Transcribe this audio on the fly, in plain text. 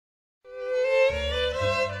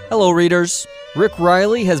Hello, readers. Rick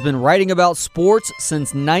Reilly has been writing about sports since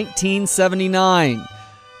 1979.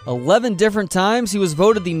 11 different times he was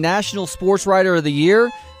voted the National Sports Writer of the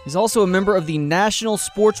Year. He's also a member of the National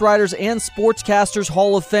Sports Writers and Sportscasters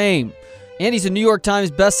Hall of Fame. And he's a New York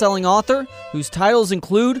Times bestselling author whose titles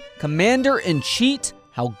include Commander-in-Chief,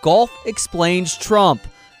 How Golf Explains Trump.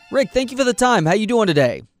 Rick, thank you for the time. How you doing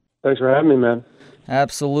today? Thanks for having me, man.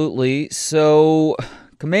 Absolutely. So,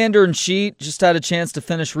 Commander-in-Chief, just had a chance to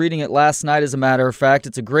finish reading it last night, as a matter of fact.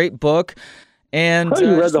 It's a great book. And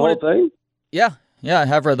you read the whole thing? Yeah, I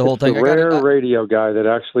have read the whole thing. It's a rare radio guy that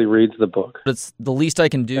actually reads the book. It's the least I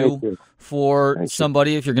can do for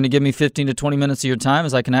somebody, if you're going to give me 15 to 20 minutes of your time,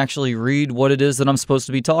 is I can actually read what it is that I'm supposed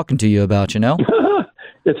to be talking to you about, you know?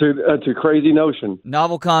 It's a crazy notion.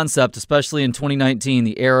 Novel concept, especially in 2019,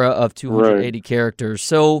 the era of 280 characters.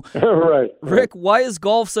 So, right. Rick, why is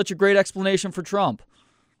golf such a great explanation for Trump?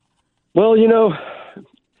 Well,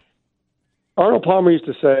 Arnold Palmer used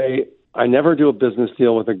to say, I never do a business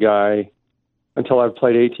deal with a guy until I've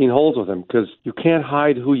played 18 holes with him, because you can't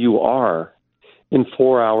hide who you are in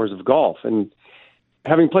 4 hours of golf. And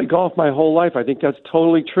having played golf my whole life, I think that's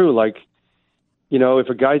totally true. Like, if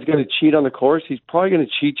a guy's going to cheat on the course, he's probably going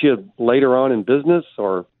to cheat you later on in business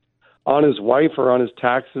or on his wife or on his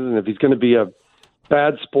taxes. And if he's going to be a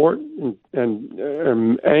bad sport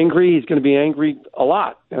and angry, he's going to be angry a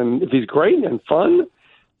lot. And if he's great and fun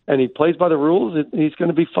and he plays by the rules, he's going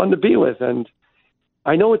to be fun to be with. And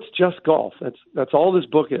I know it's just golf. That's all this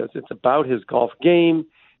book is. It's about his golf game,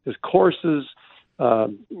 his courses,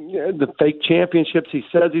 the fake championships he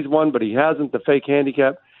says he's won, but he hasn't, the fake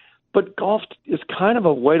handicap. But golf is kind of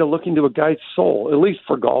a way to look into a guy's soul, at least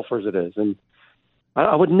for golfers it is. And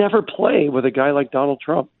I would never play with a guy like Donald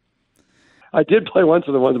Trump. I did play once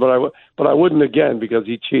with him, but I wouldn't again because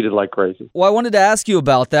he cheated like crazy. Well, I wanted to ask you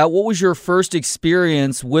about that. What was your first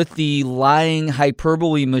experience with the lying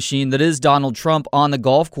hyperbole machine that is Donald Trump on the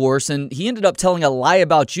golf course? And he ended up telling a lie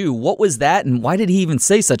about you. What was that, and why did he even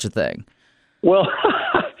say such a thing? Well,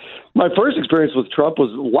 my first experience with Trump was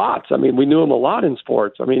lots. I mean, we knew him a lot in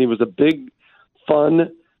sports. I mean, he was a big,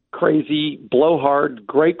 fun, crazy, blowhard,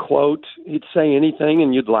 great quote. He'd say anything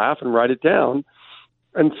and you'd laugh and write it down.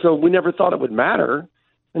 And so we never thought it would matter.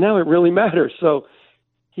 And now it really matters. So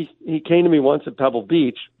he came to me once at Pebble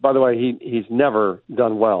Beach. By the way, he's never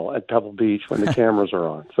done well at Pebble Beach when the cameras are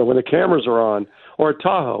on. So when the cameras are on, or at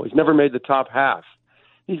Tahoe, he's never made the top half.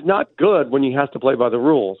 He's not good when he has to play by the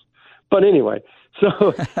rules. But anyway,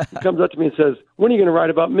 so he comes up to me and says, when are you going to write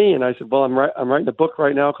about me? And I said, well, I'm writing a book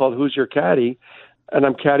right now called Who's Your Caddy? And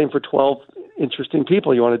I'm caddying for 12 interesting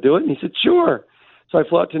people. You want to do it? And he said, sure. So I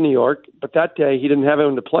flew out to New York, but that day he didn't have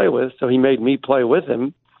anyone to play with, so he made me play with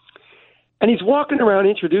him. And he's walking around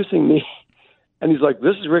introducing me, and he's like,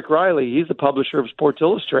 this is Rick Reilly. He's the publisher of Sports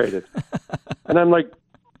Illustrated. And I'm like,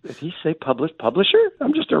 did he say publisher?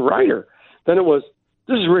 I'm just a writer. Then it was,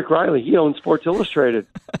 this is Rick Reilly. He owns Sports Illustrated.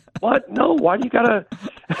 What? No, why do you got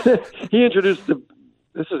to... He introduced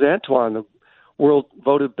this is Antoine, the world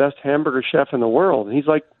voted best hamburger chef in the world. And he's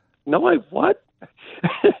like, no, what?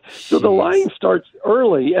 So the lying starts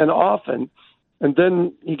early and often, and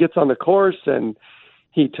then he gets on the course and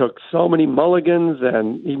he took so many mulligans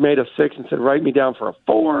and he made a 6 and said, write me down for a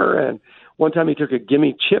 4. And one time he took a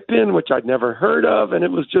gimme chip in, which I'd never heard of, and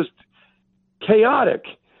it was just chaotic.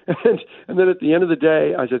 And then at the end of the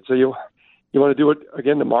day, I said, so you want to do it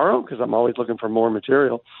again tomorrow? Because I'm always looking for more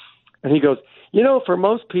material. And he goes, for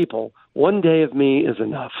most people, one day of me is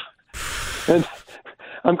enough. And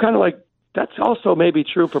I'm kind of like, that's also maybe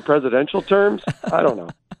true for presidential terms. I don't know.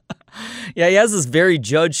 Yeah, he has this very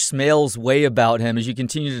Judge Smales way about him as you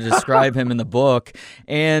continue to describe him in the book.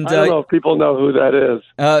 And I don't know if people know who that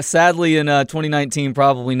is. Sadly, in 2019,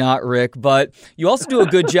 probably not, Rick. But you also do a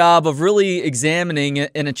good job of really examining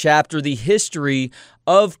in a chapter the history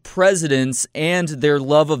of presidents and their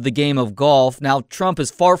love of the game of golf. Now, Trump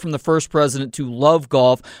is far from the first president to love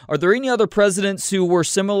golf. Are there any other presidents who were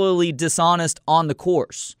similarly dishonest on the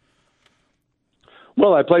course?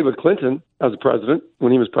 Well, I played with Clinton as a president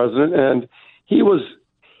when he was president, and he was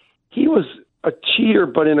a cheater,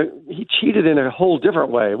 but he cheated in a whole different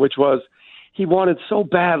way, which was he wanted so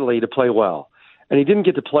badly to play well, and he didn't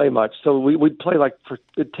get to play much. So we'd play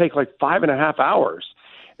it'd take 5.5 hours,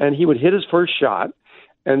 and he would hit his first shot,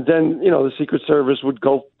 and then the Secret Service would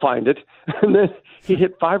go find it, and then he'd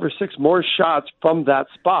hit 5 or 6 more shots from that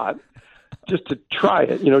spot just to try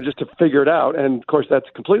it, just to figure it out. And of course, that's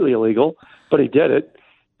completely illegal, but he did it.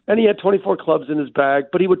 And he had 24 clubs in his bag,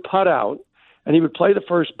 but he would putt out and he would play the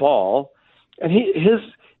first ball. And his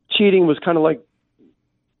cheating was kind of like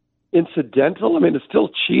incidental. I mean, it's still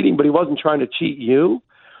cheating, but he wasn't trying to cheat you.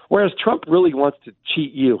 Whereas Trump really wants to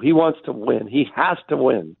cheat you. He wants to win. He has to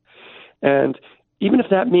win. And even if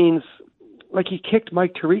that means, like, he kicked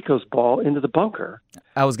Mike Tirico's ball into the bunker.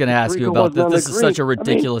 I was going to ask you about this. This is such a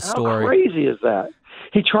ridiculous story. How crazy is that?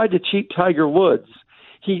 He tried to cheat Tiger Woods.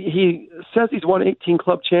 He says he's won 18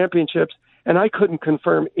 club championships, and I couldn't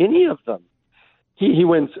confirm any of them. He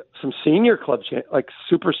wins some senior club, like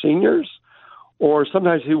super seniors, or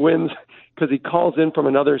sometimes he wins because he calls in from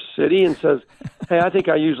another city and says, hey, I think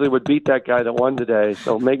I usually would beat that guy that won today,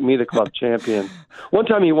 so make me the club champion. One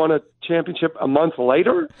time he won a championship a month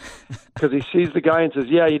later because he sees the guy and says,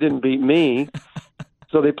 yeah, you didn't beat me.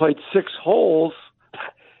 So they played 6 holes,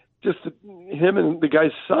 just him and the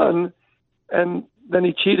guy's son, and then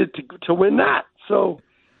he cheated to win that. So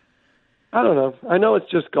I don't know. I know it's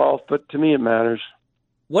just golf, but to me it matters.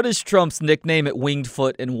 What is Trump's nickname at Winged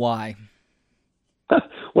Foot and why?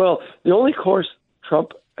 Well, the only course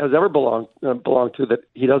Trump has ever belonged to that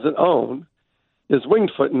he doesn't own is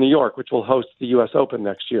Winged Foot in New York, which will host the U.S. Open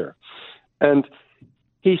next year. And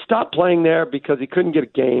he stopped playing there because he couldn't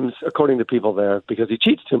get games, according to people there, because he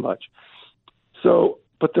cheats too much. So,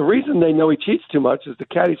 but the reason they know he cheats too much is the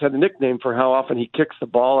caddies had a nickname for how often he kicks the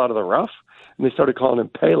ball out of the rough, and they started calling him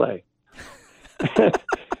Pele.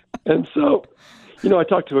 And so, I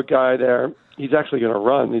talked to a guy there. He's actually going to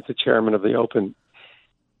run. He's the chairman of the Open.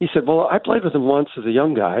 He said, well, I played with him once as a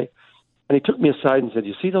young guy, and he took me aside and said,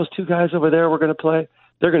 you see those 2 guys over there we're going to play?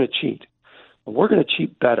 They're going to cheat. Well, we're going to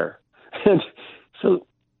cheat better. And so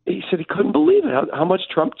he said he couldn't believe it, how much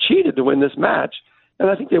Trump cheated to win this match. And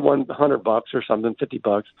I think they won $100 or something,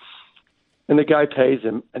 $50. And the guy pays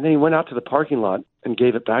him. And then he went out to the parking lot and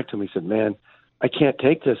gave it back to him. He said, man, I can't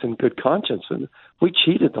take this in good conscience. And we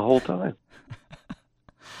cheated the whole time.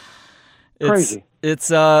 Crazy.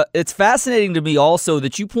 It's fascinating to me also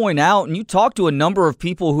that you point out, and you talk to a number of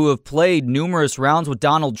people who have played numerous rounds with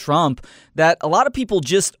Donald Trump, that a lot of people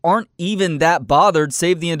just aren't even that bothered,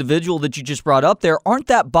 save the individual that you just brought up there, aren't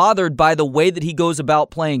that bothered by the way that he goes about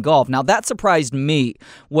playing golf. Now, that surprised me.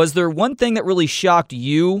 Was there one thing that really shocked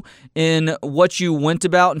you in what you went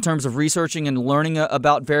about in terms of researching and learning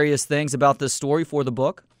about various things about this story for the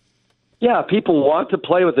book? Yeah, people want to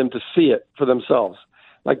play with him to see it for themselves.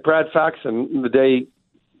 Like Brad Faxon, the day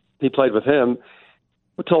he played with him,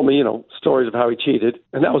 told me, stories of how he cheated.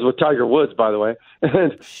 And that was with Tiger Woods, by the way.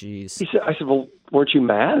 And Jeez. I said, well, weren't you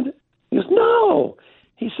mad? He goes, no.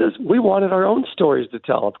 He says, we wanted our own stories to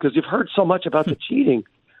tell because you've heard so much about the cheating.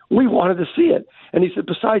 We wanted to see it. And he said,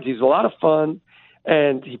 besides, he's a lot of fun,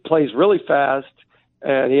 and he plays really fast,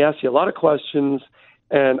 and he asks you a lot of questions.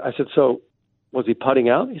 And I said, so was he putting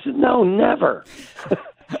out? He said, no, never.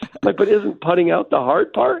 Like, but isn't putting out the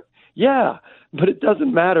hard part? Yeah, but it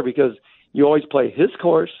doesn't matter because you always play his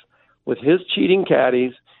course with his cheating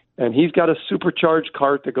caddies, and he's got a supercharged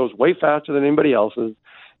cart that goes way faster than anybody else's,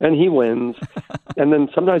 and he wins. And then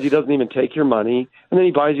sometimes he doesn't even take your money, and then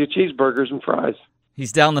he buys you cheeseburgers and fries.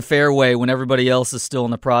 He's down the fairway when everybody else is still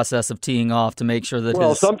in the process of teeing off to make sure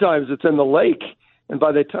that sometimes it's in the lake, and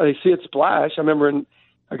by the time they see it splash, I remember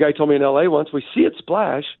a guy told me in L.A. once, we see it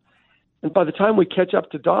splash, and by the time we catch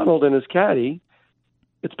up to Donald and his caddy,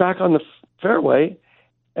 it's back on the fairway,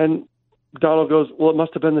 and Donald goes, well, it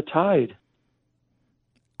must have been the tide.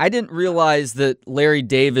 I didn't realize that Larry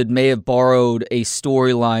David may have borrowed a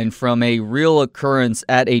storyline from a real occurrence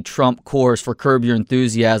at a Trump course for Curb Your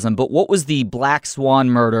Enthusiasm, but what was the Black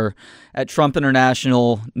Swan murder at Trump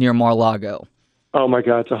International near Mar-a-Lago? Oh, my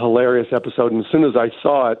God, it's a hilarious episode, and as soon as I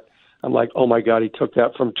saw it, I'm like, oh, my God, he took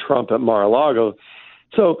that from Trump at Mar-a-Lago.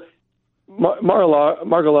 So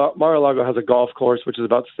Mar-a-Lago has a golf course, which is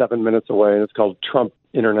about 7 minutes away, and it's called Trump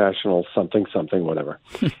International something, whatever.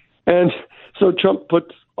 And so Trump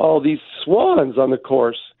puts all these swans on the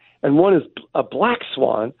course, and one is a black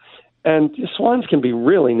swan, and swans can be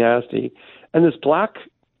really nasty. And this black,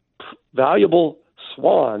 valuable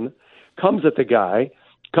swan comes at this guy,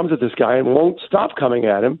 and won't stop coming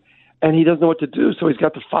at him, and he doesn't know what to do, so he's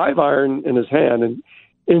got the 5-iron in his hand, and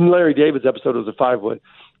in Larry David's episode, it was a 5-wood.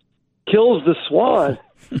 Kills the swan,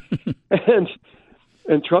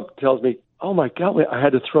 and Trump tells me, oh, my God, I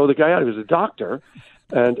had to throw the guy out. He was a doctor,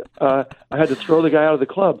 and I had to throw the guy out of the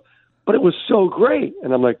club. But it was so great.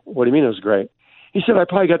 And I'm like, what do you mean it was great? He said, I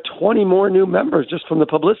probably got 20 more new members just from the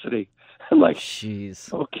publicity. I'm like,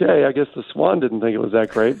 jeez. Okay, I guess the swan didn't think it was that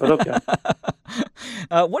great, but okay.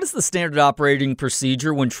 What is the standard operating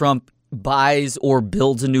procedure when Trump buys or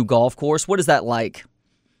builds a new golf course? What is that like?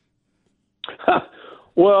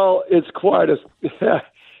 Well, it's quite a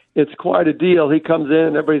deal. He comes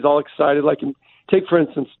in, everybody's all excited. Like, take, for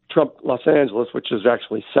instance, Trump Los Angeles, which is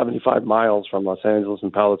actually 75 miles from Los Angeles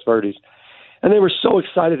and Palos Verdes. And they were so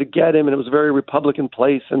excited to get him, and it was a very Republican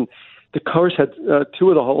place, and the course had two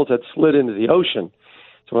of the holes had slid into the ocean.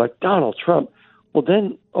 So we're like, Donald Trump. Well,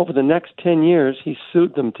 then over the next 10 years, he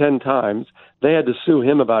sued them 10 times. They had to sue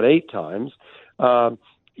him about 8 times.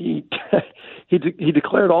 He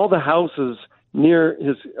declared all the houses near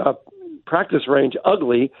his practice range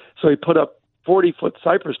ugly, so he put up 40-foot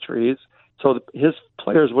cypress trees so that his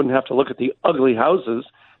players wouldn't have to look at the ugly houses.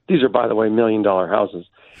 These are, by the way, $1 million houses.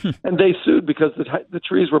 And they sued because the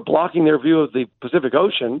trees were blocking their view of the Pacific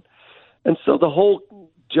Ocean. And so the whole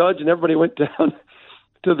judge and everybody went down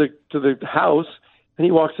to the house, and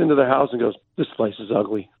he walks into the house and goes, "This place is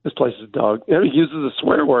ugly. This place is dog." And he uses a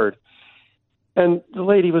swear word. And the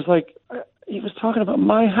lady was like, "He was talking about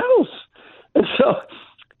my house." And so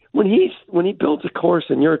when he builds a course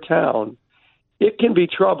in your town, it can be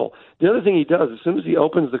trouble. The other thing he does, as soon as he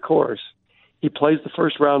opens the course, he plays the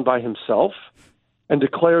first round by himself and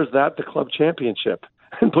declares that the club championship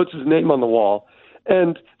and puts his name on the wall.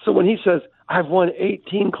 And so when he says, "I've won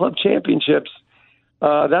 18 club championships,"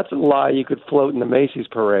 that's a lie you could float in the Macy's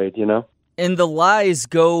parade, you know? And the lies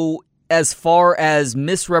go as far as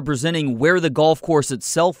misrepresenting where the golf course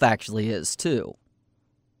itself actually is, too.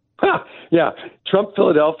 Yeah. Trump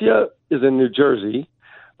Philadelphia is in New Jersey.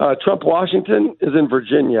 Trump Washington is in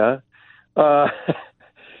Virginia. Trump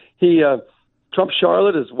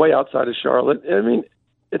Charlotte is way outside of Charlotte. I mean,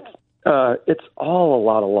 it's all a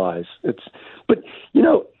lot of lies. But you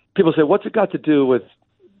know, people say, "What's it got to do with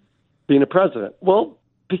being a president?" Well,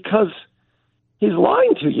 because he's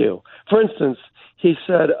lying to you. For instance, he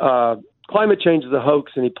said climate change is a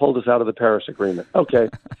hoax, and he pulled us out of the Paris Agreement. Okay,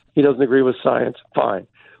 he doesn't agree with science. Fine,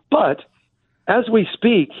 but as we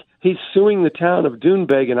speak, he's suing the town of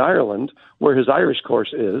Doonbeg in Ireland, where his Irish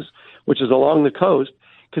course is, which is along the coast,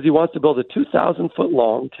 because he wants to build a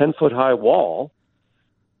 2,000-foot-long, 10-foot-high wall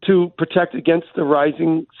to protect against the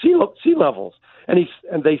rising sea levels. And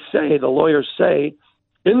the lawyers say,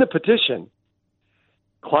 in the petition,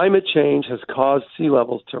 climate change has caused sea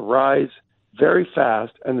levels to rise very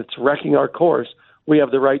fast, and it's wrecking our course. We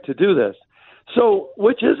have the right to do this. So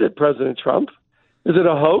which is it, President Trump? Is it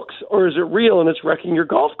a hoax, or is it real and it's wrecking your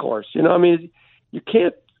golf course? You know, I mean, you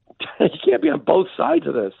can't be on both sides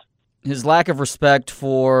of this. His lack of respect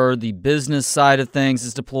for the business side of things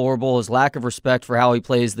is deplorable. His lack of respect for how he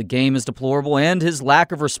plays the game is deplorable. And his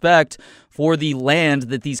lack of respect for the land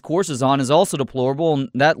that these courses on is also deplorable. And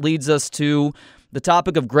that leads us to the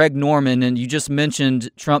topic of Greg Norman. And you just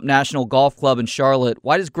mentioned Trump National Golf Club in Charlotte.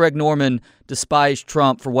 Why does Greg Norman despise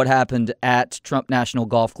Trump for what happened at Trump National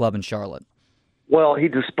Golf Club in Charlotte? Well, he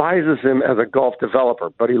despises him as a golf developer,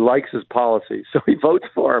 but he likes his policies, so he votes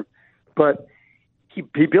for him. But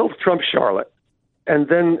he built Trump Charlotte, and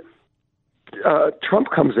then Trump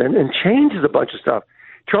comes in and changes a bunch of stuff.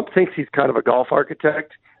 Trump thinks he's kind of a golf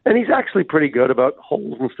architect, and he's actually pretty good about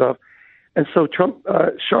holes and stuff. And so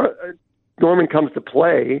Norman comes to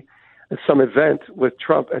play at some event with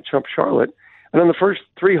Trump at Trump Charlotte, and on the first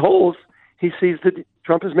 3 holes, he sees that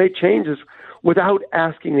Trump has made changes without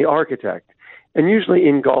asking the architect. And usually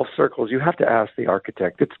in golf circles, you have to ask the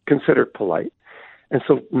architect. It's considered polite. And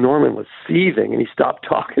so Norman was seething, and he stopped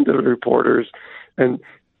talking to the reporters. And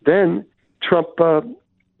then Trump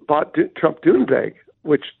bought Trump Doonbeg,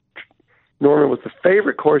 which Norman was the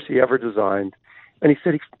favorite course he ever designed. And he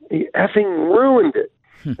said he effing ruined it.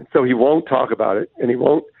 And so he won't talk about it, and he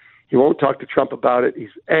won't talk to Trump about it.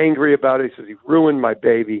 He's angry about it. He says he ruined my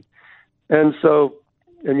baby. And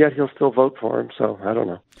yet he'll still vote for him. So I don't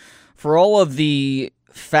know. For all of the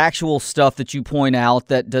factual stuff that you point out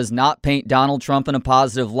that does not paint Donald Trump in a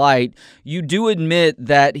positive light, you do admit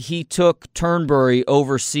that he took Turnberry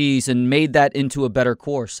overseas and made that into a better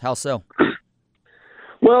course. How so?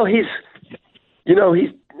 Well, he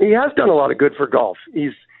has done a lot of good for golf. He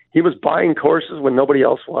was buying courses when nobody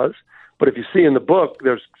else was. But if you see in the book,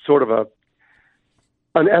 there's sort of an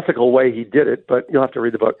unethical way he did it, but you'll have to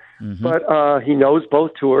read the book. Mm-hmm. But he knows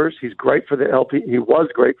both tours. He's great for the He was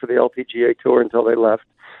great for the LPGA Tour until they left.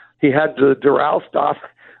 He had the Doral stop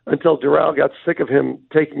until Doral got sick of him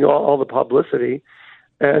taking all the publicity,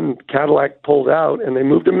 and Cadillac pulled out, and they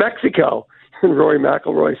moved to Mexico. And Rory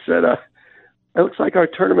McIlroy said, "It looks like our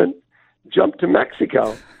tournament jumped to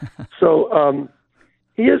Mexico." So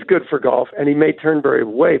he is good for golf, and he made Turnberry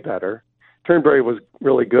way better. Turnberry was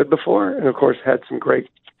really good before, and of course had some great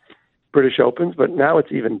British Opens, but now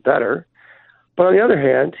it's even better. But on the other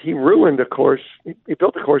hand, he ruined a course. He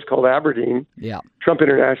built a course called Aberdeen, Trump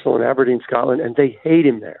International in Aberdeen, Scotland, and they hate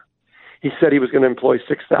him there. He said he was going to employ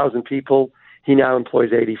 6,000 people. He now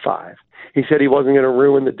employs 85. He said he wasn't going to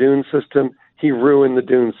ruin the dune system. he ruined the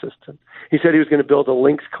dune system. He said he was going to build a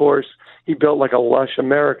links course. He built like a lush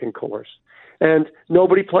American course. And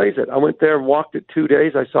nobody plays it. I went there and walked it 2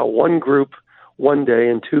 days. I saw one group one day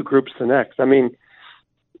and two groups the next. I mean,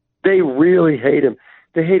 they really hate him.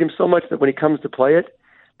 They hate him so much that when he comes to play it,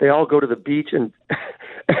 they all go to the beach and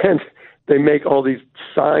and they make all these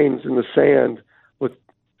signs in the sand with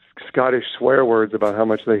Scottish swear words about how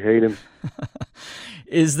much they hate him.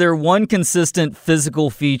 Is there one consistent physical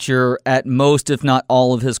feature at most, if not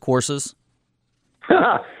all, of his courses?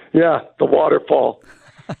 Yeah, the waterfall.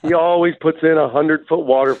 He always puts in 100-foot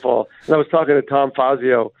waterfall. And I was talking to Tom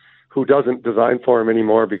Fazio, who doesn't design for him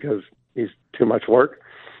anymore because he's too much work.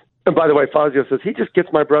 And by the way, Fazio says he just gets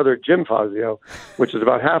my brother Jim Fazio, which is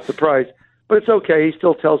about half the price. But it's okay. He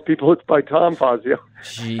still tells people it's by Tom Fazio.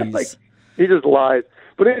 Jeez. Like, he just lies.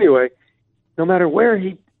 But anyway, no matter where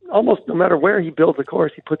he builds a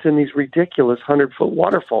course, he puts in these ridiculous 100-foot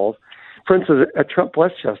waterfalls. For instance, at Trump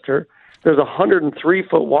Westchester, there's a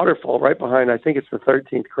 103-foot waterfall right behind, I think it's the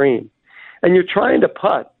 13th green. And you're trying to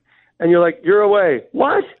putt, and you're like, you're away.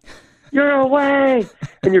 What? You're away.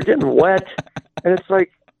 And you're getting wet. And it's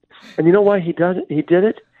like, and you know why he did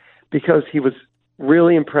it? Because he was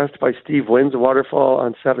really impressed by Steve Wynn's waterfall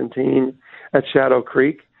on 17 at Shadow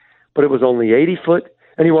Creek, but it was only 80 foot,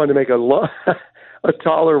 and he wanted to make a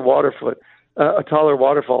taller waterfall.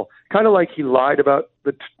 Kind of like he lied about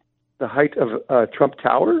the height of Trump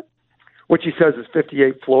Tower, which he says is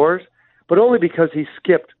 58 floors, but only because he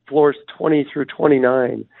skipped floors 20 through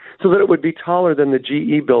 29, so that it would be taller than the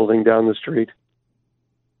GE building down the street.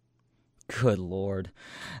 Good Lord.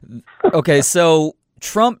 Okay, so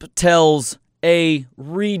Trump tells a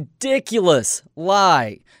ridiculous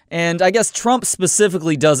lie. And I guess Trump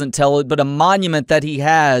specifically doesn't tell it, but a monument that he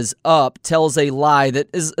has up tells a lie that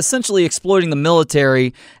is essentially exploiting the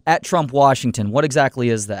military at Trump Washington. What exactly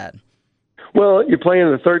is that? Well, you're playing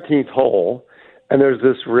in the 13th hole, and there's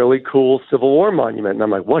this really cool Civil War monument. And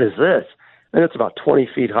I'm like, what is this? And it's about 20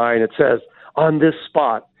 feet high, and it says, on this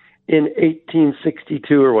spot in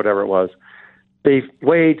 1862 or whatever it was, they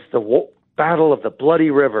waged the Battle of the Bloody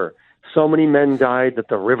River. So many men died that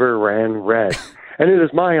the river ran red. And it is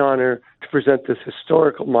my honor to present this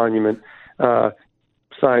historical monument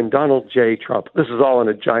signed Donald J. Trump. This is all on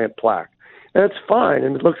a giant plaque. And it's fine,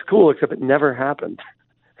 and it looks cool, except it never happened.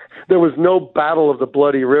 There was no Battle of the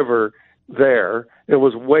Bloody River there. It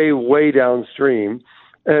was way, way downstream.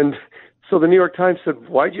 And so the New York Times said,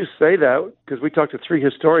 why'd you say that? Because we talked to 3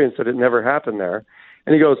 historians that it never happened there.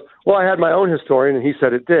 And he goes, well, I had my own historian, and he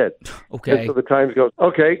said it did. Okay. And so the Times goes,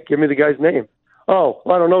 okay, give me the guy's name. Oh,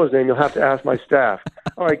 well, I don't know his name. You'll have to ask my staff.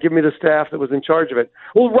 All right, give me the staff that was in charge of it.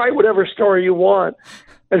 Well, write whatever story you want.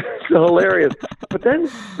 And it's hilarious. But then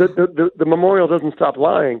the memorial doesn't stop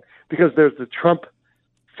lying because there's the Trump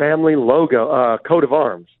family logo, coat of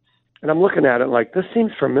arms. And I'm looking at it like, this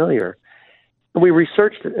seems familiar. And we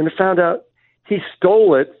researched it and found out he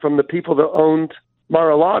stole it from the people that owned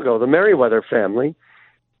Mar-a-Lago, the Merriweather family.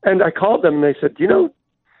 And I called them and they said, do you know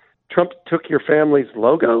Trump took your family's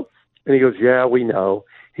logo? And he goes, yeah, we know.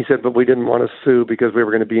 He said, but we didn't want to sue because we were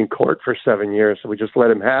going to be in court for 7 years, so we just let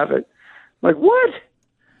him have it. I'm like, what?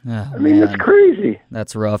 Oh, I mean, man. that's crazy.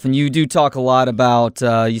 That's rough. And you do talk a lot about,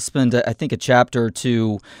 you spend, I think, a chapter or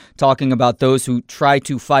two talking about those who try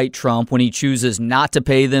to fight Trump when he chooses not to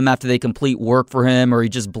pay them after they complete work for him, or he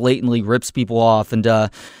just blatantly rips people off. And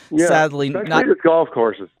sadly, especially his golf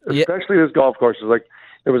courses. Especially his golf courses. Like,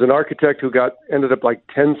 there was an architect who ended up like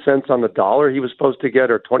 10 cents on the dollar he was supposed to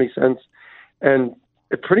get, or 20 cents, and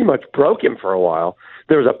it pretty much broke him for a while.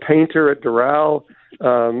 There was a painter at Doral,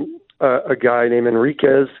 a guy named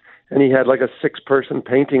Enriquez, and he had like a 6-person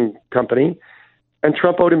painting company, and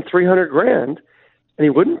Trump owed him $300,000, and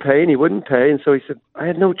he wouldn't pay, and so he said, I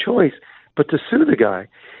had no choice but to sue the guy.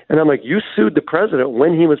 And I'm like, you sued the president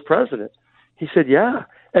when he was president? He said, yeah,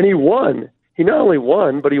 and he won. He not only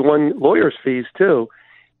won, but he won lawyers' fees too.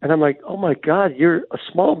 And I'm like, oh my God, you're a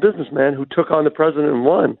small businessman who took on the president and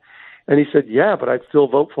won. And he said, yeah, but I'd still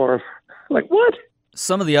vote for him. Like, what?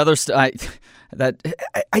 Some of the other stuff,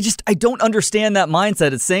 I don't understand that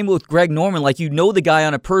mindset. It's same with Greg Norman. Like, you know the guy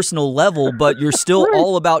on a personal level, but you're still Right.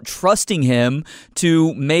 all about trusting him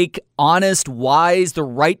to make honest, wise, the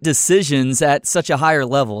right decisions at such a higher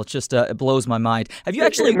level. It's just, it blows my mind. Have you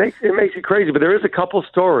actually... It makes you crazy, but there is a couple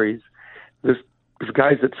stories. There's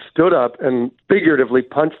guys that stood up and figuratively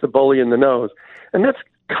punched the bully in the nose. And that's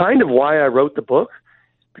kind of why I wrote the book,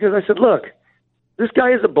 because I said, look, this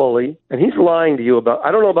guy is a bully, and he's lying to you about,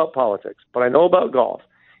 I don't know about politics, but I know about golf.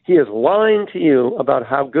 He is lying to you about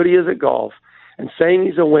how good he is at golf and saying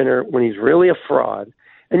he's a winner when he's really a fraud.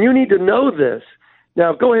 And you need to know this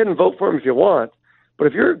Now, go ahead and vote for him if you want. But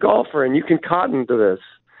if you're a golfer and you can cotton to this,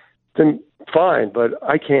 then fine, but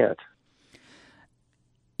I can't.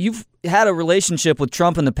 You've had a relationship with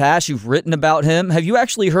Trump in the past. You've written about him. Have you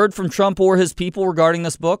actually heard from Trump or his people regarding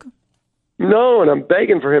this book? No, and I'm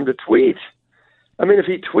begging for him to tweet. I mean, if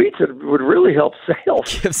he tweets, it would really help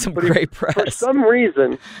sales. Give some great press. For some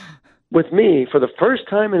reason, with me, for the first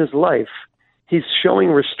time in his life, he's showing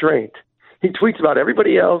restraint. He tweets about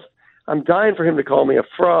everybody else. I'm dying for him to call me a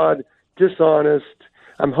fraud, dishonest.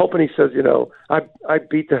 I'm hoping he says, I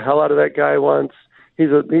beat the hell out of that guy once. He's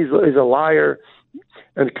a liar.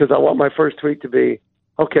 And because I want my first tweet to be,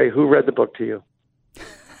 okay, who read the book to you?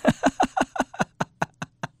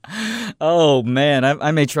 Oh man,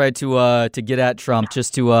 I may try to get at Trump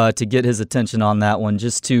just to get his attention on that one.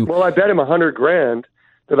 Well, I bet him $100,000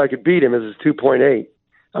 that I could beat him as his 2.8.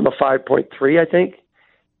 I'm a 5.3, I think.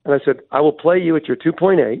 And I said, I will play you at your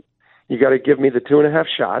 2.8. You got to give me the 2.5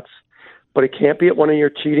 shots, but it can't be at one of your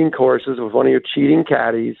cheating courses with one of your cheating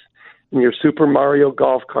caddies and your Super Mario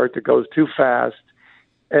golf cart that goes too fast.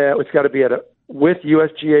 It's got to be with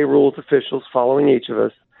USGA rules officials following each of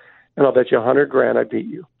us, and I'll bet you $100,000 I beat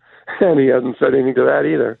you. And he hasn't said anything to that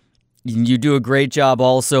either. You do a great job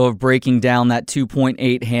also of breaking down that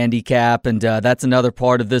 2.8 handicap, and that's another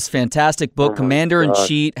part of this fantastic book, Commander in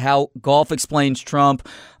Cheat, How Golf Explains Trump.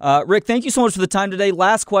 Rick, thank you so much for the time today.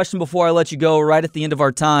 Last question before I let you go, right at the end of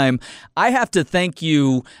our time. I have to thank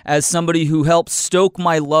you as somebody who helped stoke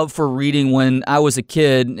my love for reading when I was a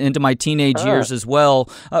kid, into my teenage years as well.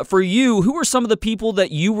 For you, who are some of the people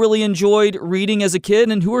that you really enjoyed reading as a kid,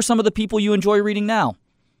 and who are some of the people you enjoy reading now?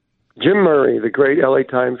 Jim Murray, the great LA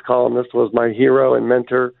Times columnist, was my hero and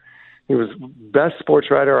mentor. He was the best sports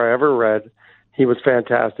writer I ever read. He was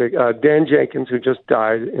fantastic. Dan Jenkins, who just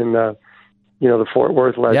died in the Fort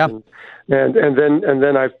Worth legend. Yeah. And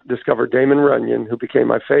then I discovered Damon Runyon, who became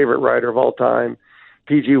my favorite writer of all time.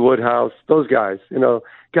 P.G. Woodhouse, those guys,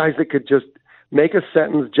 guys that could just make a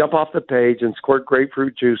sentence, jump off the page, and squirt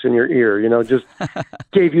grapefruit juice in your ear. Just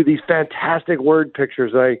gave you these fantastic word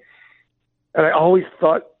pictures. I always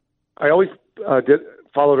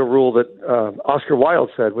followed a rule that Oscar Wilde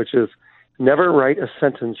said, which is never write a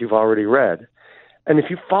sentence you've already read. And if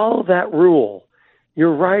you follow that rule,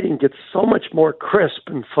 your writing gets so much more crisp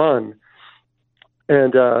and fun.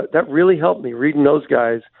 And that really helped me reading those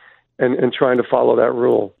guys and trying to follow that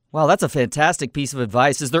rule. Wow, that's a fantastic piece of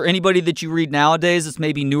advice. Is there anybody that you read nowadays that's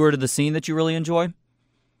maybe newer to the scene that you really enjoy?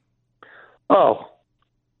 Oh,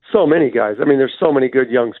 so many guys. I mean, there's so many good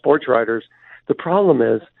young sports writers. The problem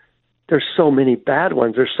is, there's so many bad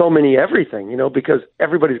ones. There's so many everything, because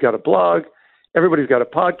everybody's got a blog, everybody's got a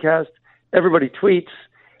podcast, everybody tweets,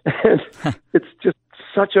 and it's just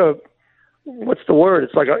such a, what's the word?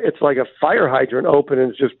 It's like a fire hydrant open and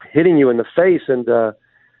it's just hitting you in the face. And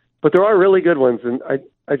but there are really good ones, and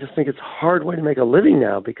I just think it's a hard way to make a living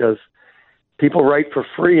now because people write for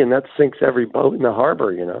free, and that sinks every boat in the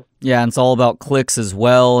harbor, Yeah, and it's all about clicks as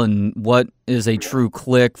well, and what is a true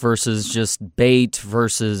click versus just bait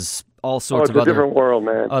versus all sorts of different world,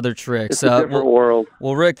 man. Other tricks. It's a different world.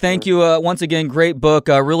 Well, Rick, thank you once again. Great book.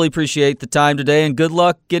 I really appreciate the time today, and good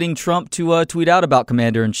luck getting Trump to tweet out about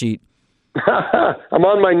Commander in Cheat. I'm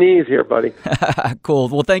on my knees here, buddy. Cool.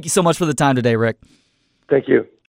 Well, thank you so much for the time today, Rick. Thank you.